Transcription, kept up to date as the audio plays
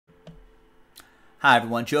Hi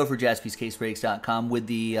everyone, Joe for JaspysCaseBreaks.com with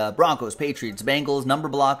the Broncos, Patriots, Bengals number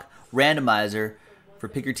block randomizer for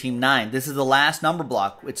Pick Your Team 9. This is the last number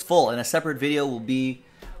block. It's full, and a separate video will be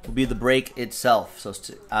the break itself. So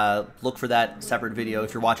look for that separate video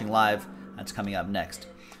if you're watching live. That's coming up next.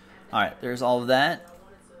 All right, there's all of that.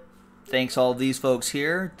 Thanks all of these folks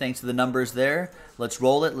here. Thanks to the numbers there. Let's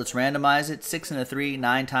roll it. Let's randomize it. 6 and a 3,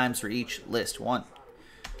 9 times for each list. 1,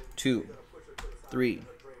 2, 3,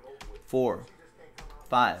 4,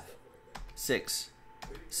 5, 6,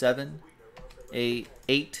 7,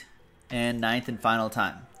 8, and 9th and final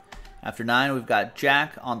time. After 9, we've got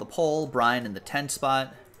Jack on the pole, Brian in the 10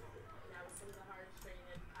 spot.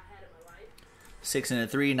 6 and a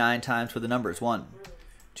 3, 9 times for the numbers. 1,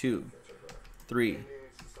 2, 3,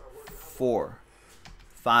 4,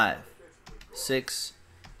 5, 6,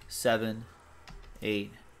 7,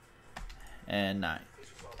 8, and 9.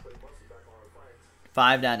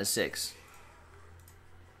 5 down to 6.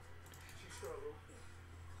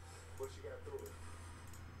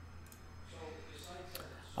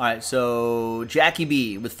 All right, so Jackie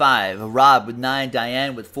B with 5, Rob with 9,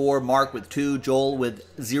 Diane with 4, Mark with 2, Joel with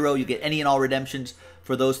 0. You get any and all redemptions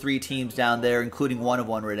for those 3 teams down there, including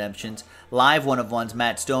 1-of-1 redemptions. Live 1-of-1s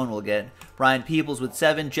Matt Stone will get. Brian Peoples with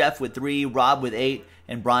 7, Jeff with 3, Rob with 8,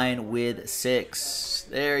 and Brian with 6.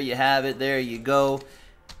 There you have it. There you go.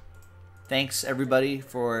 Thanks, everybody,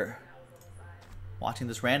 for watching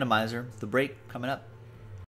this randomizer. The break coming up.